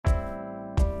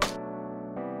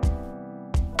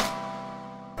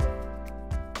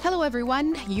Hello,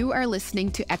 everyone. You are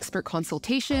listening to Expert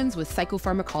Consultations with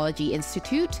Psychopharmacology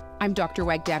Institute. I'm Dr.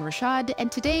 Wagdan Rashad, and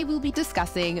today we'll be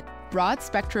discussing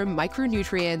broad-spectrum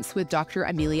micronutrients with Dr.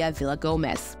 Amelia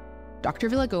Villagomez. Dr.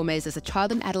 Villagomez is a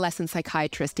child and adolescent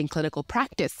psychiatrist in clinical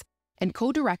practice and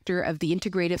co-director of the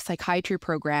Integrative Psychiatry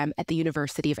program at the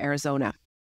University of Arizona.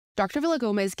 Dr.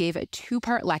 Villagomez gave a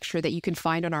two-part lecture that you can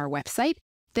find on our website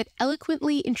that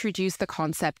eloquently introduced the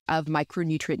concept of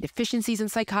micronutrient deficiencies in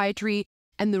psychiatry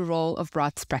and the role of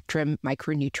broad-spectrum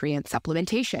micronutrient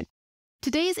supplementation.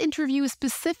 Today's interview is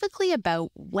specifically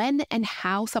about when and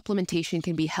how supplementation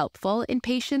can be helpful in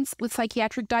patients with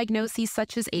psychiatric diagnoses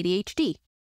such as ADHD.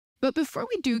 But before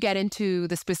we do get into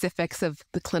the specifics of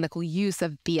the clinical use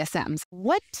of BSMs,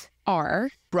 what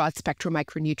are broad-spectrum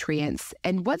micronutrients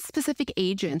and what specific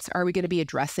agents are we going to be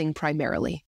addressing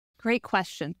primarily? Great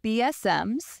question.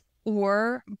 BSMs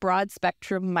or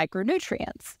broad-spectrum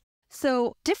micronutrients.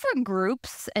 So different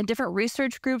groups and different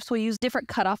research groups will use different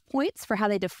cutoff points for how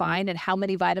they define and how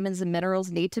many vitamins and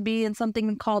minerals need to be in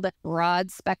something called a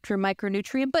broad-spectrum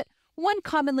micronutrient. But one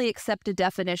commonly accepted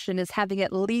definition is having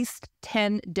at least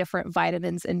 10 different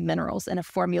vitamins and minerals in a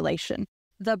formulation.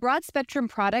 The broad-spectrum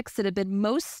products that have been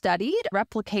most studied,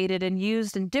 replicated, and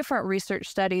used in different research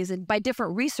studies and by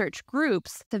different research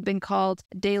groups have been called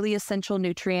Daily Essential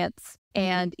Nutrients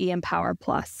and Empower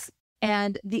Plus.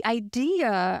 And the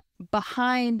idea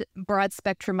behind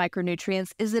broad-spectrum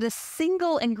micronutrients is that a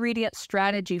single ingredient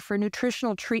strategy for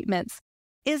nutritional treatments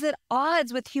is at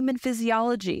odds with human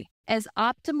physiology, as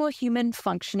optimal human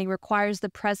functioning requires the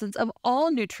presence of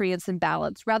all nutrients in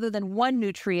balance rather than one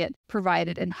nutrient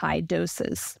provided in high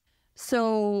doses.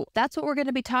 So that's what we're going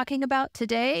to be talking about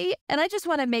today. And I just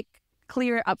want to make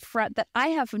clear up front that I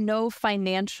have no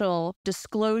financial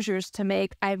disclosures to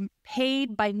make. I'm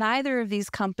paid by neither of these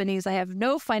companies. I have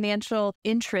no financial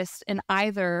interest in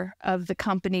either of the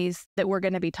companies that we're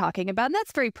going to be talking about. And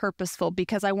that's very purposeful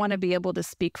because I want to be able to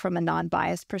speak from a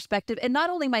non-biased perspective. And not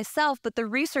only myself, but the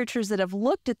researchers that have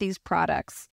looked at these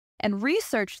products and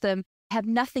researched them have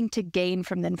nothing to gain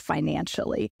from them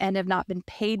financially and have not been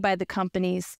paid by the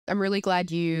companies. I'm really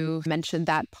glad you mentioned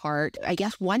that part. I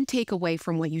guess one takeaway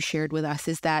from what you shared with us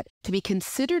is that to be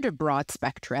considered a broad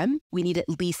spectrum, we need at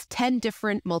least 10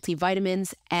 different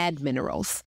multivitamins and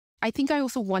minerals. I think I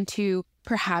also want to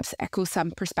perhaps echo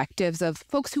some perspectives of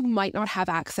folks who might not have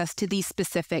access to these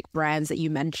specific brands that you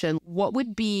mentioned. What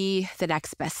would be the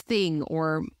next best thing,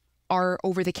 or are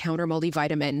over-the-counter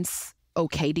multivitamins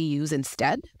okay to use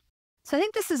instead? So I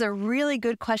think this is a really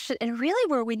good question and really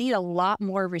where we need a lot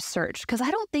more research because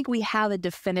I don't think we have a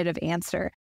definitive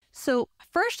answer. So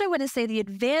first, I want to say the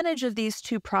advantage of these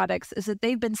two products is that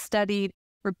they've been studied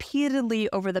repeatedly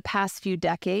over the past few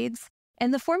decades,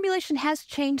 and the formulation has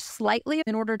changed slightly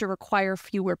in order to require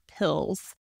fewer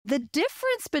pills. The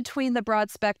difference between the broad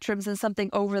spectrums and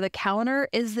something over the counter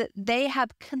is that they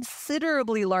have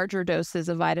considerably larger doses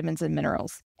of vitamins and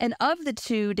minerals. And of the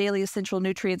two, Daily Essential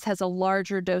Nutrients has a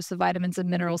larger dose of vitamins and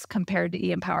minerals compared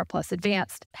to Empower Plus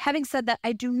Advanced. Having said that,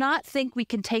 I do not think we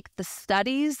can take the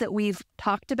studies that we've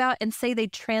talked about and say they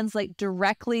translate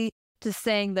directly to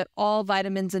saying that all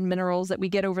vitamins and minerals that we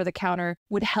get over the counter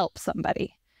would help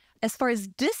somebody. As far as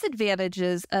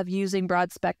disadvantages of using broad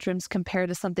spectrums compared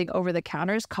to something over the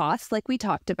counter is cost, like we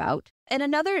talked about. And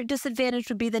another disadvantage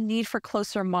would be the need for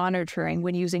closer monitoring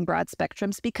when using broad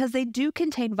spectrums because they do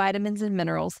contain vitamins and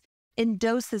minerals in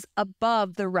doses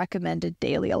above the recommended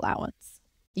daily allowance.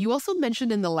 You also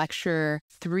mentioned in the lecture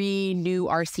 3 new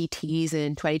RCTs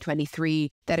in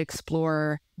 2023 that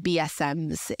explore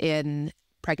BSMs in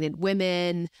pregnant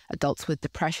women, adults with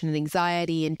depression and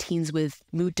anxiety, and teens with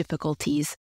mood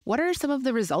difficulties. What are some of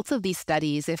the results of these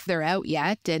studies, if they're out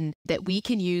yet, and that we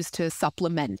can use to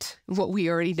supplement what we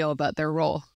already know about their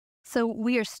role? So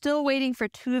we are still waiting for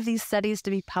 2 of these studies to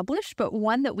be published, but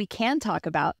one that we can talk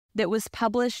about that was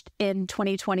published in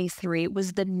 2023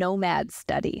 was the NOMAD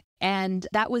study. And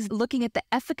that was looking at the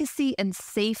efficacy and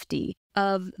safety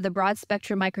of the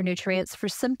broad-spectrum micronutrients for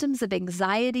symptoms of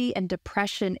anxiety and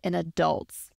depression in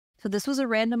adults. So this was a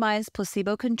randomized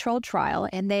placebo-controlled trial,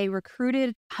 and they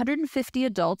recruited 150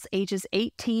 adults ages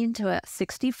 18 to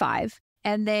 65,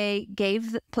 and they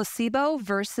gave the placebo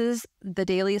versus the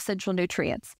Daily Essential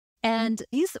Nutrients. And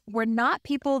these were not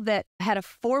people that had a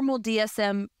formal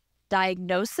DSM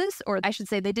diagnosis, or I should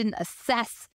say they didn't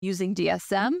assess using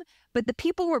DSM, but the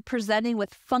people were presenting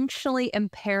with functionally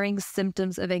impairing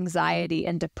symptoms of anxiety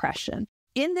and depression.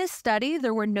 In this study,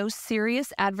 there were no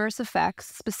serious adverse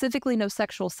effects, specifically no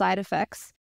sexual side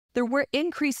effects. There were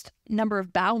increased number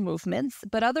of bowel movements,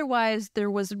 but otherwise there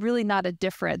was really not a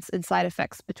difference in side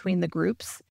effects between the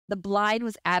groups. The blind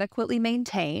was adequately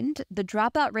maintained. The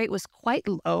dropout rate was quite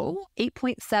low,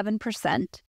 8.7%.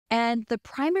 And the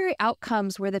primary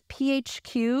outcomes were the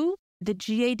PHQ, the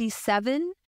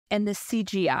GAD-7, and the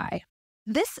CGI.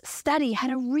 This study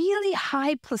had a really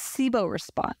high placebo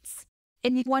response.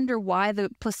 And you wonder why the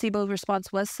placebo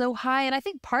response was so high. And I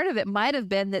think part of it might have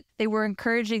been that they were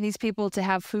encouraging these people to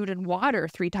have food and water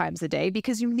 3 times a day,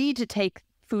 because you need to take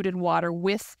food and water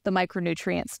with the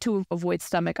micronutrients to avoid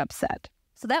stomach upset.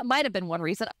 So that might have been one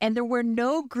reason. And there were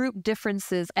no group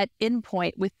differences at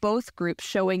endpoint, with both groups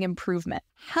showing improvement.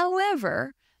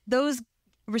 However, those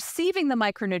receiving the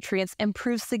micronutrients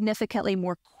improved significantly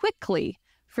more quickly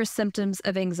for symptoms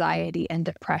of anxiety and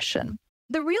depression.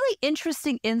 The really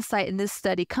interesting insight in this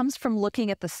study comes from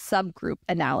looking at the subgroup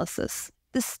analysis.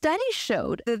 The study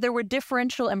showed that there were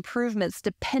differential improvements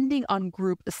depending on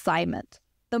group assignment.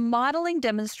 The modeling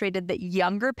demonstrated that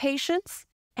younger patients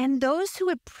and those who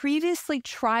had previously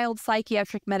trialed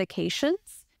psychiatric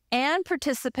medications and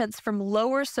participants from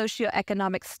lower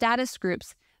socioeconomic status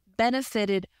groups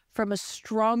benefited from a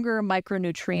stronger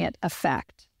micronutrient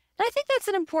effect. And I think that's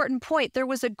an important point. There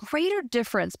was a greater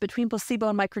difference between placebo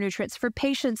and micronutrients for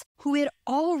patients who had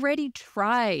already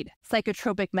tried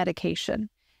psychotropic medication.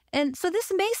 And so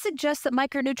this may suggest that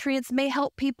micronutrients may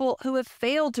help people who have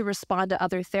failed to respond to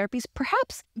other therapies,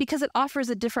 perhaps because it offers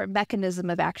a different mechanism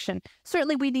of action.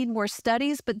 Certainly we need more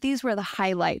studies, but these were the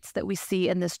highlights that we see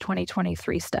in this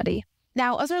 2023 study.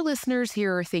 Now, as our listeners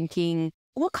here are thinking,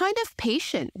 what kind of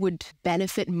patient would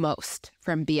benefit most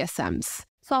from BSMs?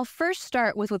 So I'll first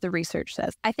start with what the research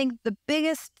says. I think the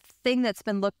biggest thing that's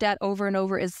been looked at over and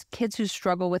over is kids who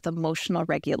struggle with emotional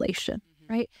regulation,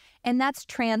 right? And that's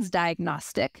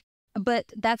transdiagnostic, but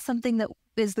that's something that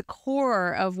is the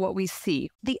core of what we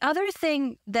see. The other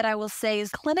thing that I will say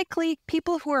is clinically,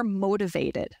 people who are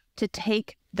motivated to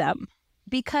take them,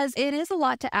 because it is a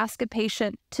lot to ask a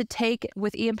patient to take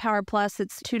with eMpower Plus.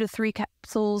 It's 2 to 3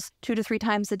 capsules, 2 to 3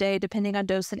 times a day, depending on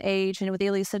dose and age. And with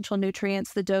Daily Essential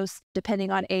Nutrients, the dose,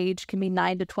 depending on age, can be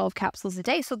 9 to 12 capsules a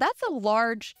day. So that's a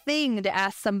large thing to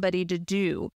ask somebody to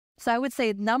do. So I would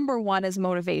say number one is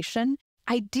motivation.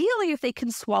 Ideally, if they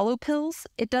can swallow pills,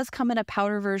 it does come in a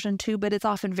powder version too, but it's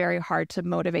often very hard to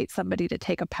motivate somebody to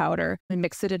take a powder and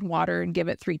mix it in water and give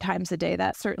it 3 times a day.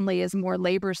 That certainly is more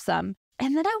laborsome.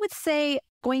 And then I would say,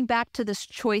 going back to this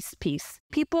choice piece,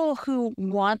 people who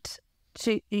want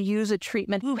to use a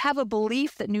treatment, who have a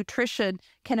belief that nutrition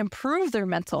can improve their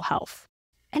mental health.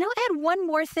 And I'll add one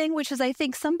more thing, which is I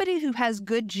think somebody who has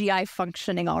good GI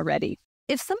functioning already.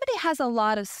 If somebody has a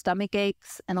lot of stomach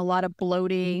aches and a lot of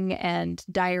bloating and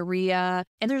diarrhea,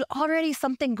 and there's already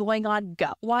something going on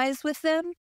gut-wise with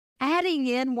them, adding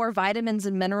in more vitamins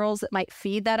and minerals that might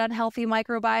feed that unhealthy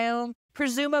microbiome,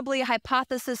 presumably a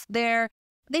hypothesis there,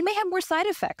 they may have more side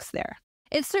effects there.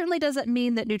 It certainly doesn't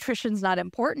mean that nutrition's not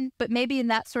important, but maybe in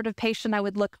that sort of patient, I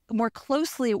would look more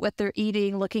closely at what they're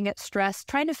eating, looking at stress,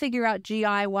 trying to figure out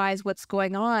GI-wise what's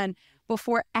going on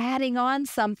before adding on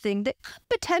something that could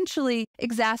potentially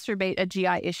exacerbate a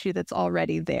GI issue that's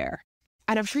already there.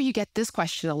 And I'm sure you get this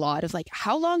question a lot of like,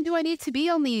 how long do I need to be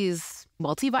on these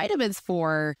multivitamins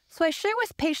for? So I share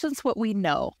with patients what we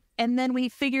know, and then we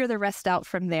figure the rest out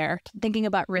from there, thinking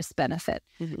about risk benefit.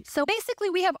 So basically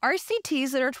we have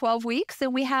RCTs that are 12 weeks,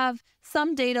 and we have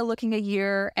some data looking a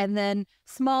year, and then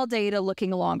small data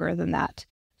looking longer than that.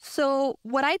 So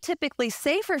what I typically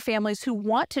say for families who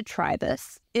want to try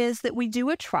this is that we do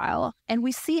a trial and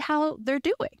we see how they're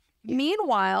doing.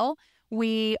 Meanwhile,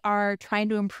 we are trying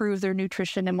to improve their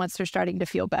nutrition and once they're starting to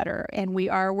feel better. And we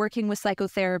are working with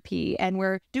psychotherapy, and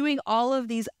we're doing all of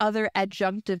these other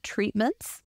adjunctive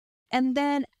treatments. And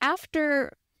then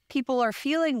after people are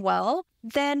feeling well,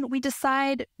 then we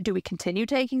decide, do we continue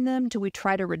taking them? Do we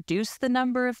try to reduce the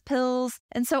number of pills?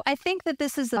 And so I think that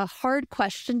this is a hard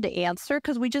question to answer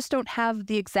because we just don't have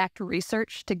the exact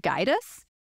research to guide us.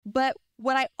 But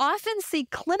what I often see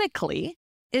clinically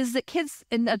is that kids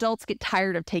and adults get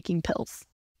tired of taking pills,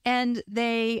 and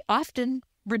they often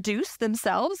reduce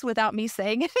themselves without me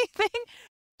saying anything.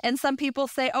 And some people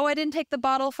say, oh, I didn't take the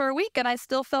bottle for a week and I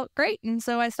still felt great. And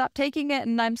so I stopped taking it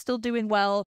and I'm still doing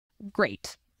well.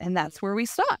 Great. And that's where we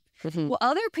stop. Well,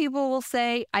 other people will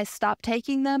say, I stopped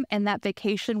taking them and that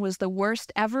vacation was the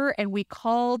worst ever. And we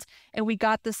called and we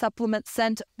got the supplement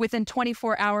sent within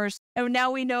 24 hours. And now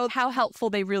we know how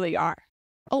helpful they really are.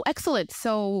 Oh, excellent.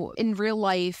 So in real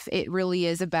life, it really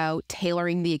is about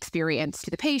tailoring the experience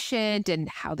to the patient and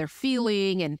how they're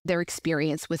feeling and their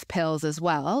experience with pills as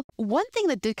well. One thing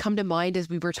that did come to mind as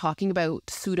we were talking about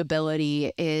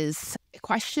suitability is a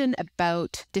question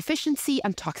about deficiency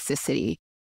and toxicity.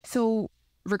 So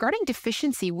regarding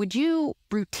deficiency, would you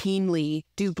routinely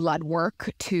do blood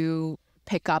work to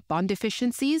pick up on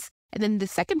deficiencies? And then the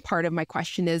second part of my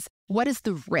question is, what is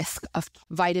the risk of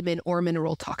vitamin or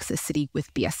mineral toxicity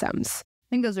with BSMs? I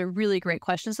think those are really great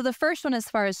questions. So the first one, as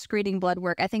far as screening blood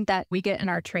work, I think that we get in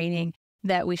our training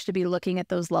that we should be looking at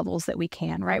those levels that we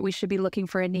can, right? We should be looking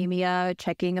for anemia,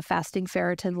 checking a fasting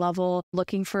ferritin level,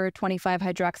 looking for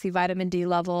 25-hydroxyvitamin D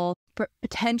level,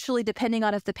 potentially, depending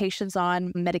on if the patient's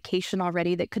on medication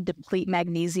already that could deplete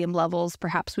magnesium levels,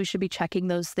 perhaps we should be checking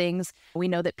those things. We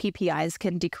know that PPIs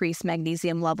can decrease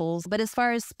magnesium levels. But as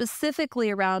far as specifically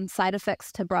around side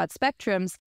effects to broad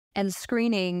spectrums and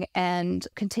screening and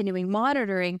continuing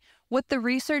monitoring, what the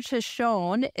research has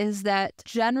shown is that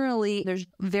generally there's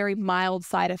very mild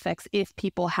side effects if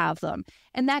people have them.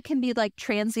 And that can be like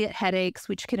transient headaches,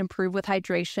 which can improve with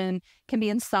hydration, can be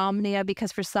insomnia,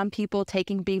 because for some people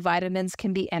taking B vitamins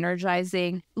can be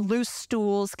energizing. Loose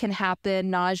stools can happen,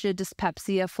 nausea,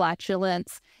 dyspepsia,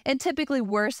 flatulence, and typically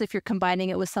worse if you're combining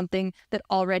it with something that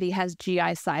already has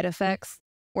GI side effects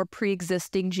or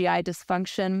pre-existing GI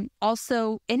dysfunction.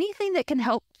 Also, anything that can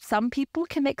help some people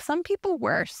can make some people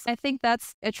worse. I think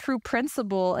that's a true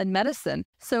principle in medicine.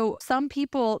 So some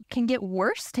people can get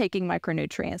worse taking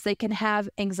micronutrients. They can have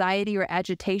anxiety or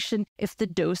agitation if the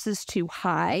dose is too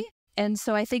high. And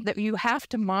so I think that you have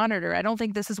to monitor. I don't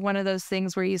think this is one of those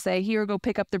things where you say, here, go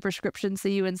pick up the prescription,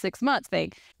 see you in 6 months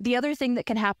thing. The other thing that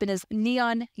can happen is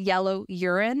neon yellow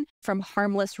urine from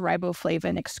harmless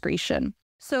riboflavin excretion.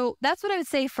 So that's what I would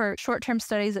say for short-term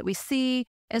studies that we see.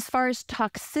 As far as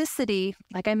toxicity,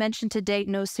 like I mentioned to date,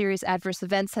 no serious adverse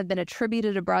events have been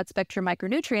attributed to broad-spectrum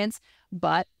micronutrients,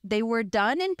 but they were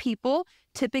done in people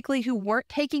typically who weren't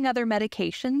taking other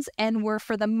medications and were,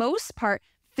 for the most part,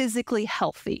 physically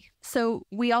healthy. So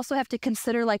we also have to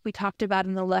consider, like we talked about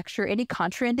in the lecture, any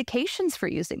contraindications for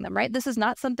using them, right? This is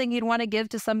not something you'd want to give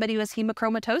to somebody who has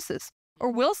hemochromatosis or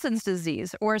Wilson's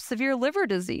disease, or severe liver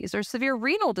disease, or severe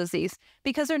renal disease,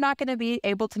 because they're not going to be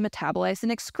able to metabolize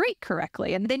and excrete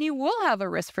correctly. And then you will have a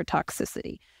risk for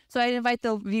toxicity. So I invite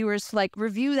the viewers to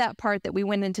review that part that we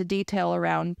went into detail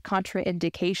around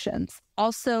contraindications.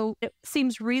 Also, it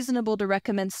seems reasonable to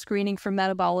recommend screening for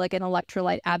metabolic and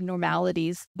electrolyte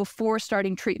abnormalities before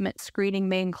starting treatment. Screening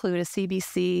may include a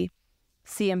CBC,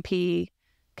 CMP,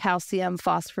 calcium,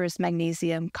 phosphorus,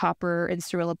 magnesium, copper, and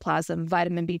ceruloplasmin,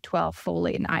 vitamin B12,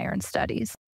 folate, and iron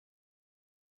studies.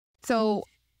 So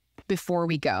before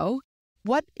we go,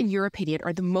 what, in your opinion,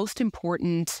 are the most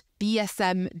important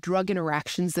BSM drug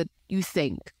interactions that you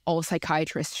think all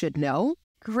psychiatrists should know?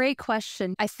 Great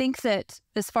question. I think that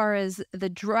as far as the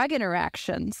drug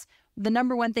interactions, the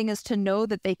number one thing is to know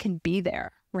that they can be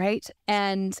there, right?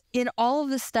 And in all of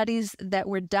the studies that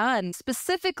were done,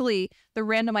 specifically the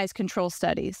randomized control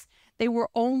studies, they were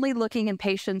only looking in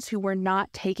patients who were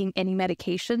not taking any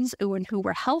medications and who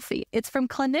were healthy. It's from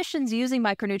clinicians using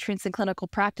micronutrients in clinical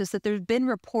practice that there's been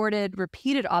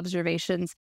repeated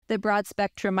observations that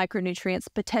broad-spectrum micronutrients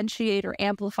potentiate or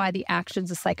amplify the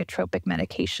actions of psychotropic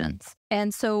medications.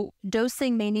 And so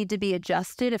dosing may need to be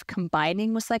adjusted if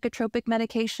combining with psychotropic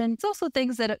medication. It's also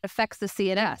things that affects the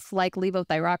CNS, like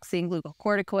levothyroxine,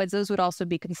 glucocorticoids. Those would also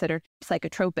be considered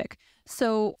psychotropic.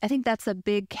 So I think that's a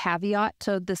big caveat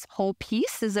to this whole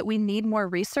piece, is that we need more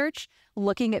research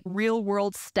looking at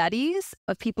real-world studies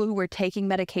of people who were taking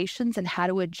medications and how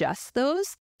to adjust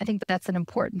those. I think that's an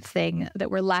important thing that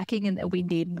we're lacking and that we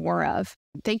need more of.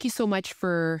 Thank you so much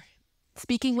for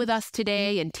speaking with us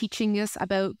today and teaching us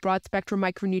about broad-spectrum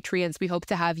micronutrients. We hope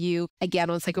to have you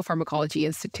again on Psychopharmacology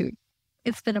Institute.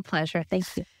 It's been a pleasure.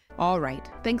 Thank you. All right.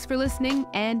 Thanks for listening.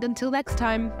 And until next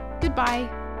time,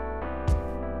 goodbye.